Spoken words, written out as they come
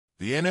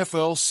The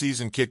NFL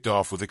season kicked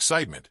off with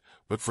excitement,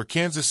 but for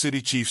Kansas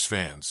City Chiefs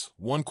fans,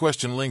 one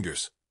question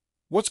lingers.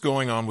 What's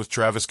going on with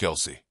Travis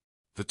Kelce?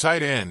 The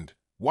tight end,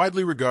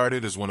 widely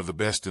regarded as one of the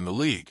best in the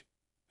league,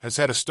 has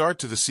had a start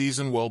to the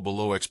season well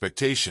below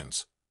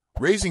expectations,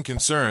 raising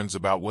concerns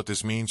about what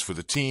this means for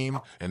the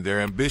team and their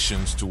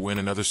ambitions to win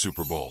another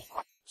Super Bowl.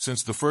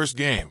 Since the first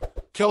game,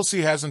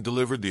 Kelce hasn't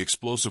delivered the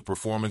explosive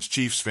performance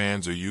Chiefs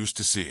fans are used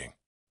to seeing.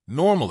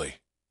 Normally,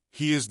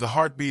 he is the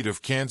heartbeat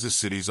of Kansas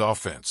City's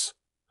offense,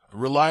 a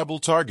reliable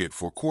target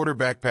for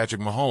quarterback Patrick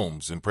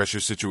Mahomes in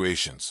pressure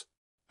situations.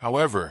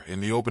 However,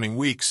 in the opening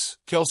weeks,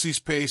 Kelce's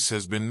pace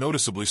has been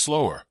noticeably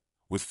slower,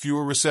 with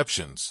fewer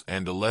receptions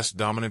and a less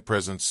dominant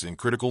presence in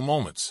critical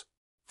moments.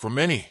 For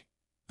many,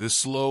 this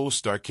slow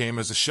start came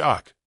as a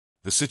shock.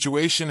 The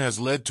situation has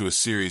led to a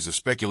series of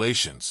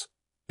speculations.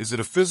 Is it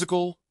a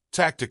physical,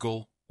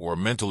 tactical, or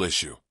mental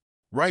issue?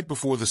 Right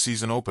before the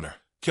season opener,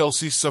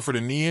 Kelce suffered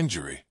a knee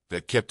injury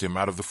that kept him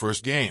out of the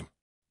first game.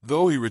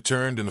 Though he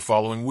returned in the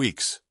following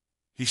weeks,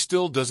 he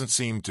still doesn't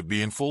seem to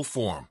be in full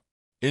form.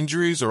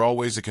 Injuries are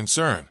always a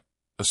concern,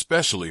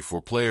 especially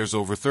for players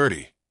over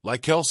 30,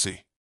 like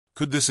Kelce.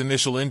 Could this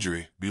initial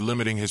injury be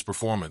limiting his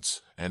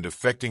performance and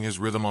affecting his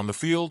rhythm on the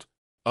field?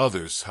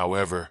 Others,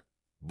 however,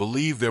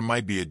 believe there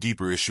might be a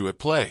deeper issue at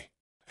play.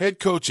 Head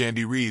coach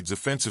Andy Reid's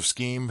offensive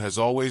scheme has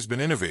always been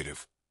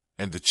innovative,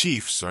 and the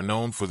Chiefs are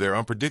known for their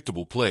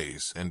unpredictable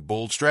plays and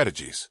bold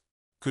strategies.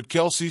 Could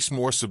Kelce's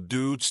more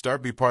subdued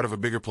start be part of a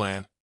bigger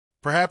plan?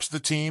 Perhaps the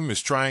team is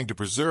trying to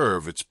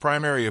preserve its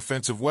primary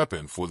offensive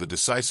weapon for the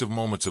decisive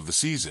moments of the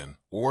season,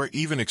 or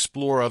even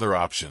explore other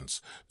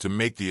options to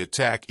make the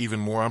attack even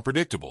more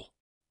unpredictable.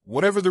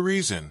 Whatever the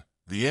reason,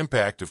 the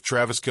impact of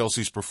Travis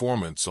Kelce's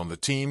performance on the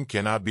team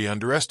cannot be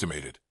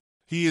underestimated.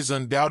 He is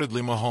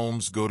undoubtedly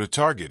Mahomes' go-to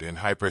target in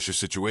high-pressure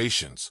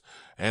situations,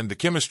 and the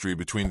chemistry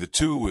between the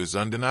two is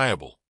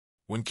undeniable.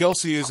 When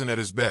Kelce isn't at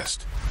his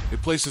best,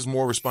 it places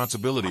more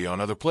responsibility on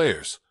other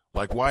players,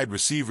 like wide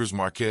receivers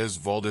Marquez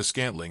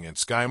Valdes-Scantling and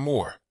Sky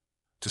Moore,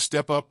 to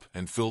step up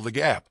and fill the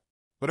gap.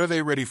 But are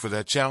they ready for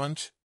that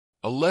challenge?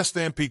 A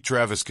less-than-peak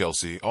Travis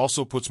Kelce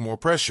also puts more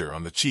pressure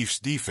on the Chiefs'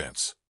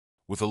 defense.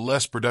 With a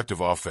less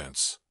productive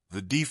offense,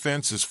 the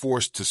defense is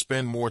forced to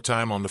spend more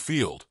time on the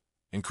field,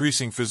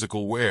 increasing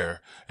physical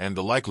wear and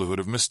the likelihood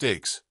of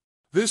mistakes.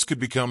 This could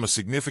become a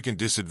significant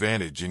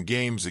disadvantage in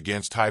games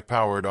against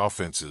high-powered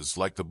offenses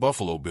like the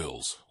Buffalo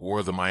Bills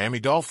or the Miami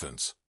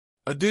Dolphins.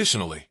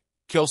 Additionally,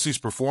 Kelce's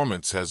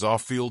performance has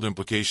off-field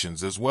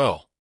implications as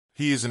well.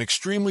 He is an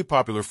extremely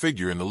popular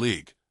figure in the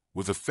league,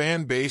 with a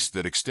fan base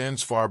that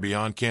extends far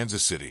beyond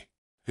Kansas City.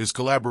 His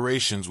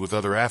collaborations with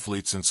other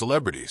athletes and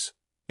celebrities,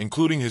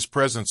 including his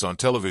presence on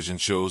television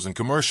shows and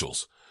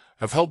commercials,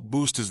 have helped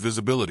boost his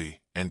visibility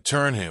and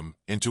turn him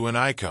into an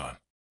icon.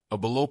 A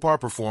below-par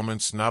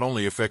performance not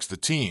only affects the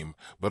team,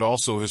 but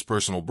also his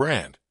personal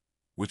brand,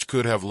 which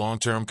could have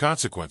long-term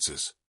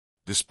consequences.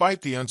 Despite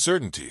the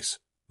uncertainties,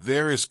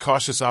 there is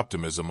cautious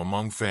optimism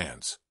among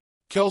fans.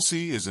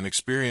 Kelce is an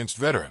experienced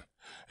veteran,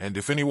 and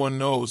if anyone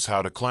knows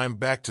how to climb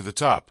back to the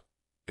top,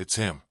 it's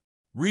him.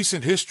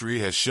 Recent history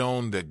has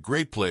shown that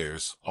great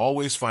players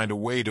always find a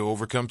way to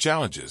overcome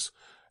challenges,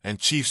 and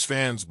Chiefs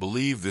fans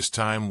believe this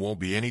time won't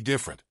be any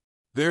different.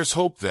 There's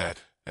hope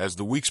that, as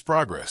the weeks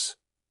progress,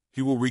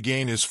 he will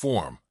regain his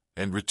form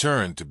and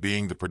return to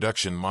being the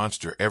production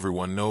monster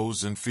everyone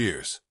knows and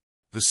fears.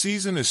 The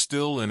season is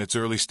still in its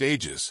early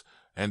stages,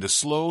 and a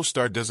slow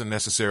start doesn't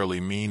necessarily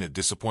mean a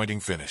disappointing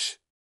finish.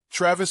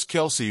 Travis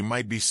Kelce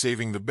might be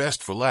saving the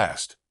best for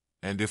last,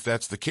 and if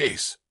that's the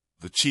case,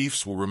 the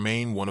Chiefs will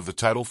remain one of the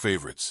title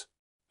favorites.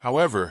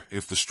 However,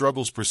 if the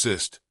struggles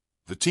persist,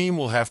 the team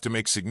will have to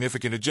make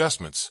significant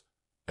adjustments,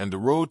 and the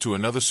road to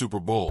another Super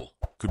Bowl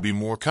could be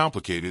more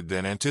complicated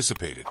than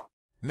anticipated.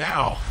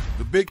 Now,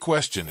 the big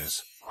question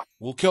is,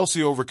 will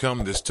Kelce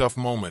overcome this tough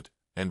moment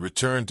and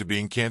return to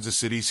being Kansas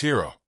City's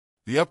hero?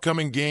 The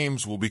upcoming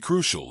games will be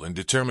crucial in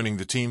determining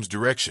the team's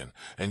direction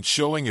and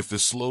showing if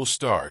this slow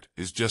start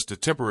is just a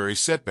temporary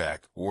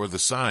setback or the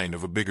sign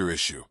of a bigger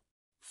issue.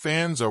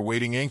 Fans are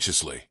waiting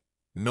anxiously,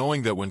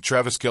 knowing that when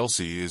Travis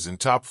Kelce is in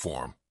top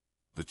form,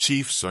 the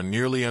Chiefs are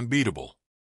nearly unbeatable.